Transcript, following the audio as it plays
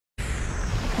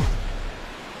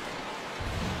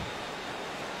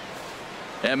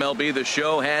MLB The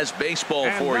Show has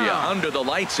baseball for you under the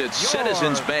lights at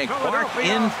Citizens Bank Park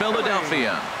in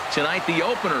Philadelphia. Tonight, the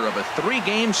opener of a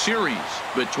 3-game series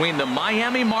between the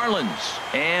Miami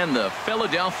Marlins and the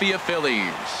Philadelphia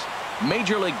Phillies.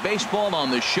 Major League Baseball on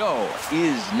the Show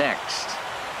is next.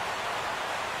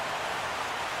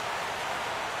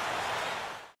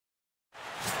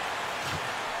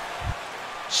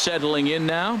 Settling in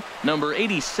now, number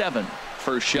 87.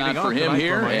 First shot for him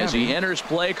here as he enters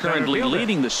play, currently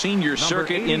leading the senior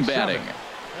circuit in batting.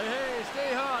 Hey,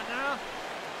 stay hot now.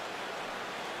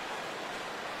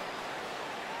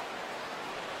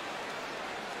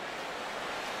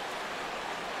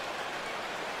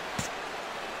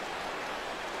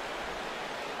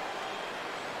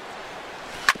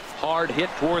 Hard hit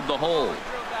toward the hole.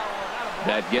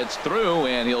 That gets through,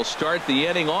 and he'll start the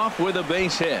inning off with a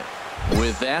base hit.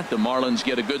 With that, the Marlins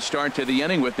get a good start to the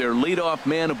inning with their leadoff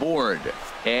man aboard.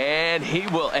 And he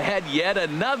will add yet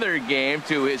another game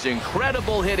to his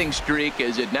incredible hitting streak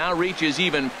as it now reaches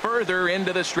even further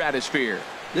into the stratosphere.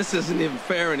 This isn't even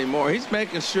fair anymore. He's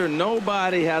making sure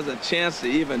nobody has a chance to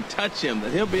even touch him,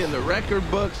 that he'll be in the record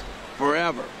books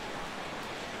forever.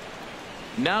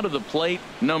 Now to the plate,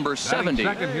 number 70.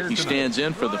 He stands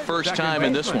in for the first time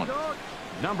in this one.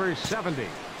 Number 70.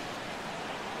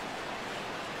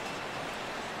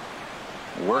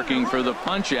 Working for the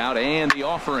punch out and the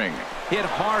offering. Hit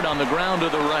hard on the ground to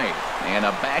the right. And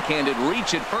a backhanded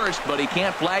reach at first, but he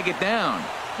can't flag it down.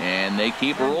 And they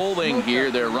keep rolling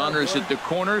here. Their runners at the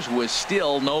corners with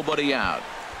still nobody out.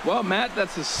 Well, Matt,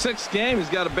 that's his 6th game. He's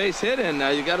got a base hit in. Now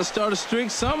you got to start a streak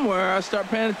somewhere. I start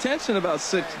paying attention about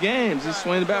 6 games. He's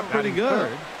swinging the bat pretty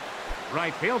good.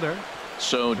 Right fielder.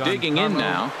 So digging in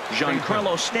now,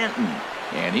 Giancarlo Stanton.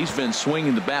 And he's been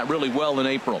swinging the bat really well in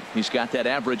April. He's got that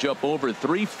average up over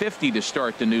 350 to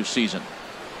start the new season.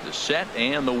 The set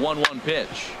and the 1-1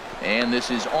 pitch. And this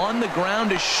is on the ground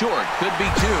to short. Could be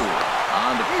 2.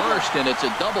 On to first, and it's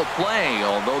a double play,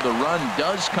 although the run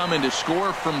does come in to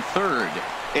score from third.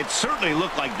 It certainly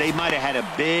looked like they might have had a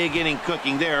big inning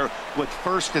cooking there with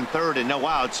first and third and no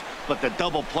outs, but the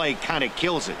double play kind of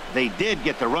kills it. They did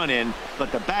get the run in,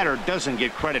 but the batter doesn't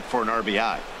get credit for an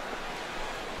RBI.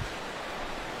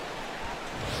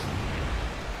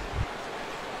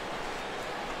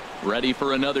 Ready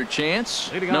for another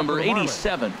chance. Number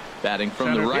 87, batting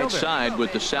from the right side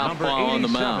with the southpaw on the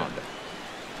mound.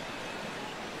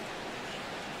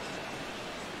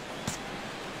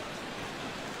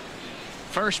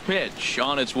 First pitch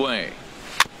on its way.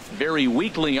 Very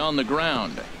weakly on the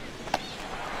ground.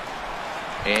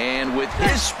 And with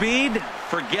his speed,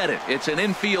 forget it. It's an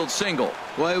infield single.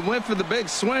 Well, he went for the big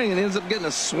swing and ends up getting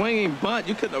a swinging bunt.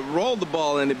 You couldn't have rolled the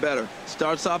ball any better.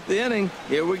 Starts off the inning.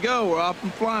 Here we go. We're off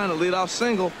and flying. A leadoff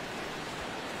single.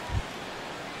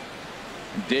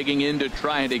 Digging in to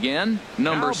try it again.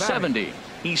 Number 70.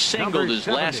 He singled his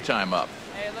last time up.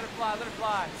 Hey, let it fly, let it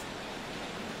fly.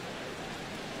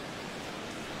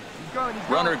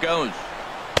 Runner goes.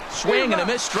 Swing and a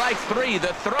miss, strike 3. The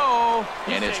throw,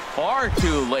 and it's far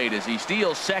too late as he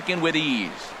steals second with ease.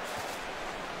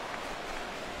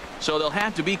 So they'll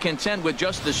have to be content with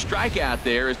just the strikeout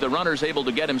there as the runner's able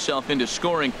to get himself into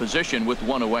scoring position with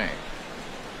 1 away.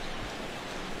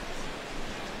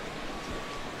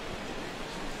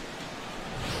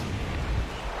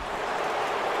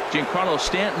 Giancarlo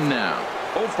Stanton now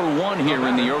 0 for 1 here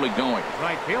in the early going.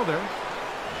 Right fielder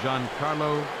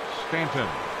Giancarlo Stanton.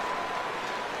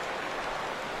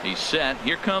 He's set.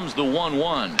 Here comes the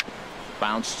 1-1.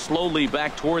 Bounced slowly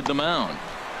back toward the mound.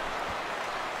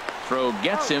 Throw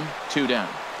gets him. 2 down.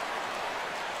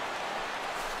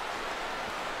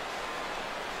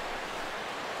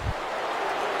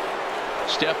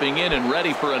 Stepping in and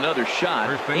ready for another shot,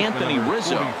 Anthony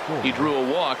Rizzo. 44. He drew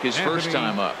a walk his first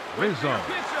time up. Rizzo.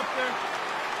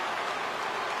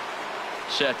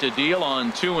 Set to deal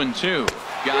on 2-2.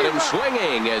 Got him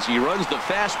swinging as he runs the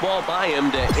fastball by him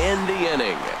to end the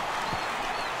inning.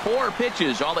 4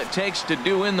 pitches, all it takes to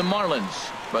do in the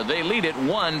Marlins, but they lead it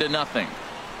 1-0.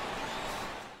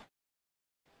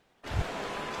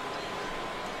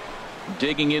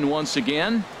 Digging in once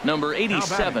again, number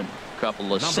 87.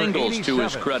 Couple of singles to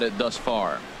his credit thus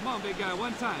far. Come on, big guy,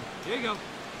 one time. Here you go.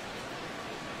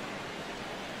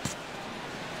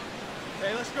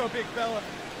 Hey, let's go, big fella.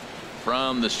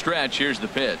 From the stretch, here's the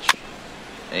pitch.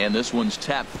 And this one's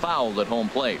tapped foul at home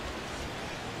plate.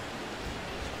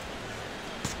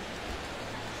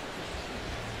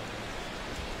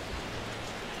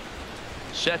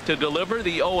 Set to deliver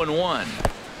the 0-1.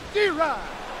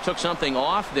 Took something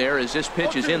off there as this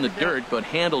pitch is in the dirt, but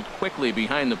handled quickly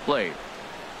behind the plate.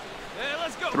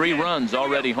 3 runs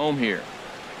already home here.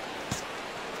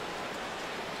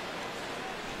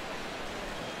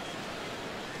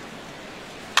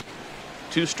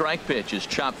 2-strike pitch is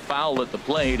chopped foul at the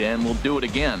plate, and will do it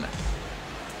again.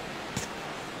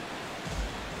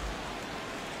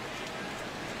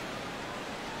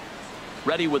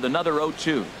 Ready with another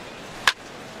 0-2.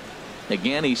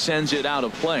 Again, he sends it out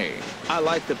of play. I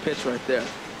like the pitch right there.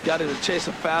 Got him to chase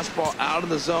a fastball out of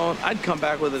the zone. I'd come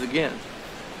back with it again.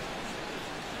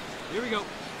 Here we go.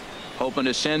 Hoping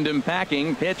to send him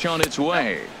packing. Pitch on its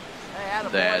way.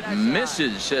 That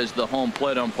misses, says the home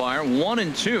plate umpire.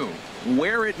 1-2.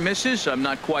 Where it misses, I'm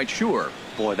not quite sure.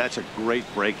 Boy, that's a great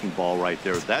breaking ball right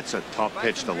there. That's a tough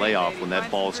pitch to lay off when that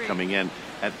ball's coming in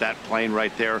at that plane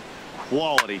right there.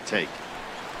 Quality take.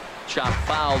 Chop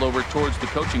foul over towards the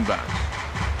coaching box.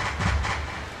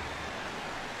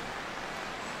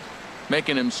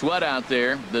 Making him sweat out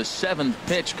there. The 7th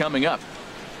pitch coming up.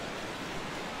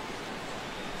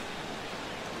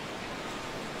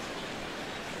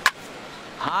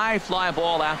 High fly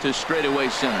ball out to straightaway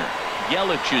center.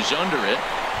 Yelich is under it.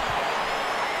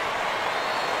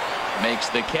 Makes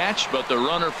the catch, but the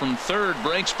runner from third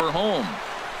breaks for home.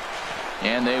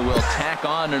 And they will tack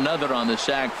on another on the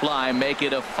sac fly, make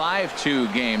it a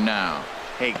 5-2 game now.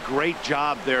 Hey, great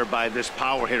job there by this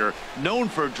power hitter. Known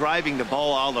for driving the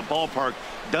ball out of the ballpark.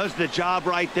 Does the job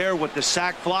right there with the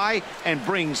sac fly and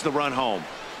brings the run home.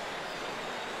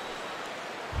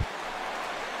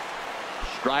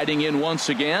 Striding in once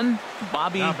again,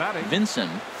 Bobby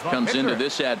Vincent comes into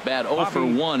this at bat 0 for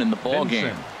 1 in the ball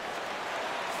game.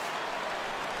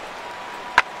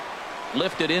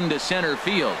 Lifted into center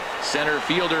field. Center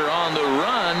fielder on the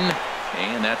run,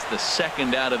 and that's the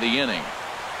 2nd out of the inning.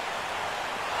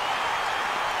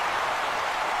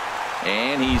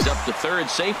 And he's up to third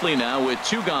safely now with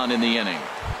 2 gone in the inning.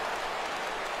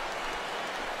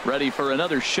 Ready for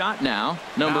another shot now.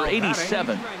 Number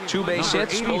 87. 2 base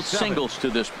hits, both singles to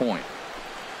this point.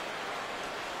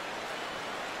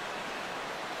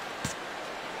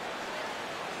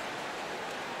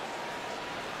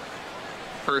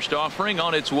 First offering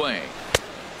on its way.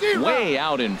 Way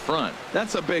out in front.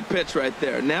 That's a big pitch right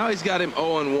there. Now he's got him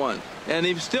 0-1. And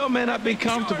he still may not be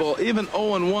comfortable. Even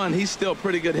 0-1, he's still a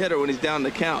pretty good hitter when he's down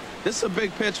the count. This is a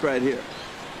big pitch right here.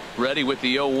 Ready with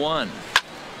the 0-1.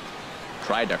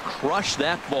 Tried to crush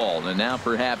that ball, and now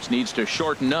perhaps needs to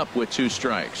shorten up with 2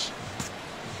 strikes.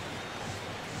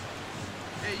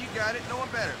 Hey, you got it. No one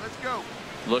better. Let's go.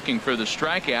 Looking for the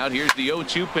strikeout. Here's the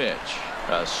 0-2 pitch.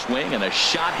 A swing and a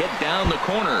shot hit down the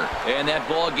corner, and that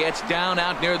ball gets down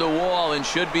out near the wall and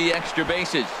should be extra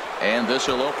bases. And this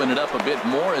will open it up a bit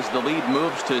more as the lead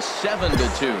moves to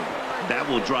 7-2. That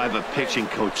will drive a pitching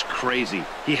coach crazy.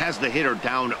 He has the hitter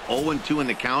down 0-2 in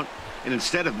the count, and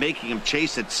instead of making him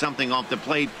chase at something off the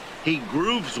plate, he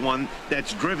grooves one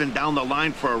that's driven down the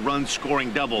line for a run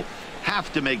scoring double.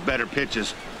 Have to make better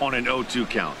pitches on an 0-2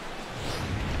 count.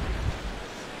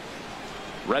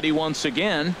 Ready once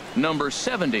again, number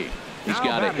 70. He's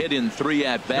got a hit in 3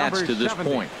 at-bats to this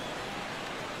point.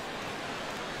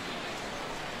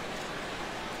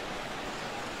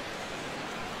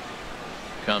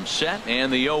 Comes set,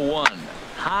 and the 0-1.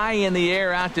 High in the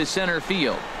air out to center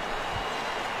field.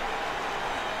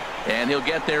 And he'll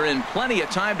get there in plenty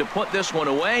of time to put this one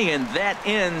away, and that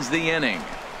ends the inning.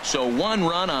 So 1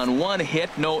 run on 1 hit,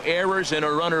 no errors, and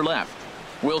a runner left.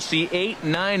 We'll see 8,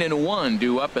 9, and 1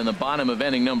 due up in the bottom of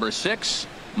inning number 6.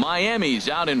 Miami's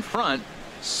out in front,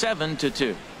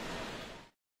 7-2.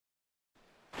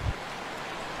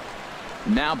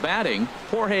 Now batting,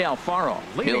 Jorge Alfaro.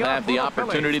 He'll have the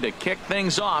opportunity to kick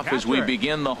things off as we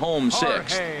begin the home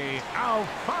 6th. Jorge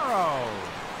Alfaro.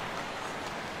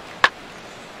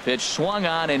 Pitch swung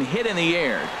on and hit in the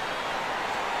air.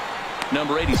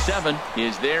 Number 87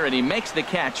 is there, and he makes the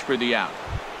catch for the out.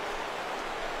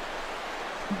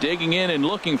 Digging in and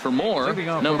looking for more,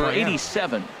 number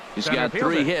 87. He's got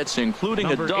 3 hits, including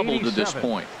a double to this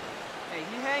point. Hey,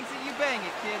 he hangs it, you bang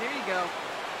it, kid. Here you go.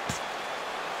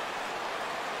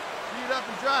 Shoot up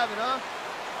and drive it, huh?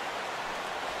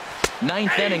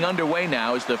 9th inning underway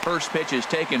now as the first pitch is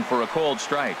taken for a cold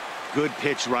strike. Good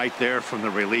pitch right there from the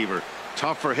reliever.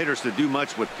 Tough for hitters to do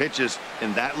much with pitches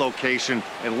in that location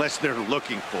unless they're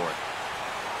looking for it.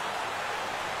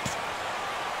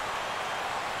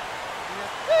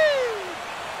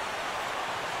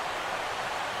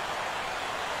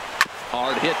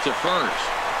 Hard hit to first.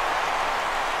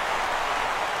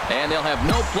 And they'll have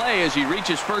no play as he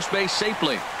reaches first base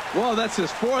safely. Well, that's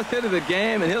his 4th hit of the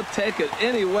game, and he'll take it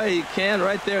any way he can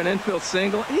right there, an infield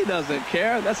single. He doesn't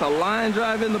care. That's a line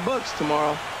drive in the books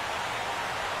tomorrow.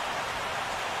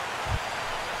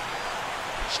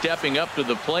 Stepping up to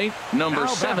the plate, number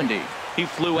 70. He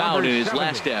flew out in his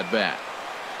last at-bat.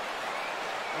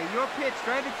 Hey, your pitch,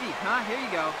 drive it deep, huh? Here you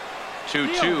go.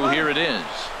 2-2. Here it is.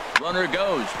 Runner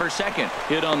goes for second.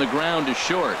 Hit on the ground to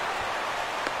short.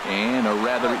 And a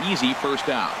rather easy first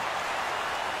out.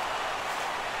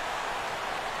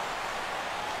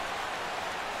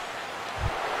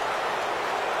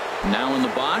 Now in the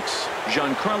box,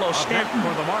 Giancarlo Stanton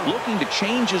looking to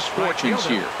change his fortunes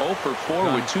here. 0 for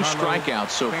 4 with 2 strikeouts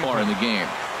so far in the game.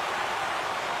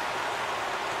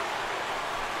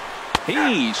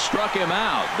 He struck him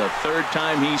out. The 3rd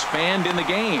time he's fanned in the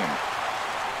game.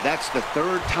 That's the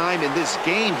 3rd time in this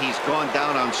game he's gone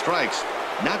down on strikes.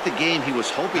 Not the game he was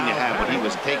hoping to have when he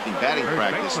was taking batting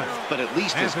practice, but at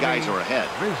least his guys are ahead.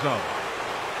 Hey,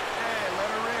 let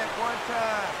her rip one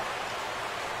time.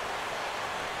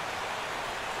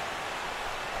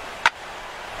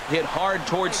 Hit hard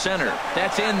towards center.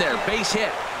 That's in there. Base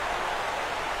hit.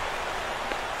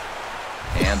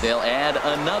 And they'll add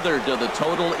another to the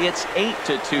total. It's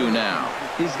 8-2 now.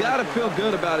 He's got to feel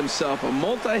good about himself. A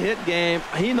multi-hit game.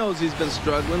 He knows he's been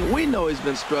struggling. We know he's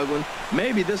been struggling.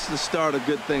 Maybe this is the start of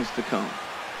good things to come.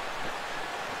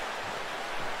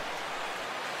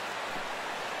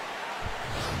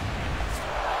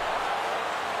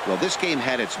 Well, this game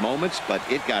had its moments, but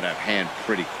it got out of hand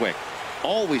pretty quick.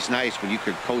 Always nice when you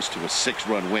could coast to a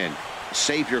 6-run win.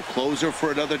 Save your closer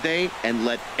for another day and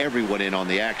let everyone in on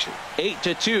the action.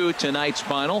 8-2 tonight's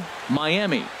final.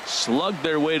 Miami slugged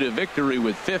their way to victory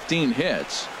with 15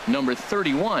 hits. Number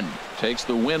 31 takes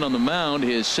the win on the mound,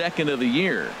 his 2nd of the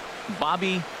year.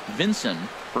 Bobby Vinson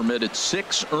permitted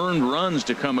 6 earned runs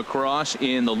to come across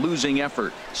in the losing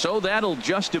effort. So that'll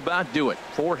just about do it.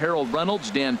 For Harold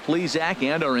Reynolds, Dan Plesac,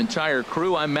 and our entire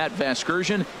crew, I'm Matt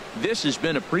Vasgersian. This has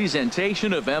been a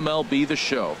presentation of MLB The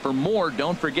Show. For more,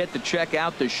 don't forget to check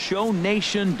out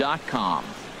theshownation.com.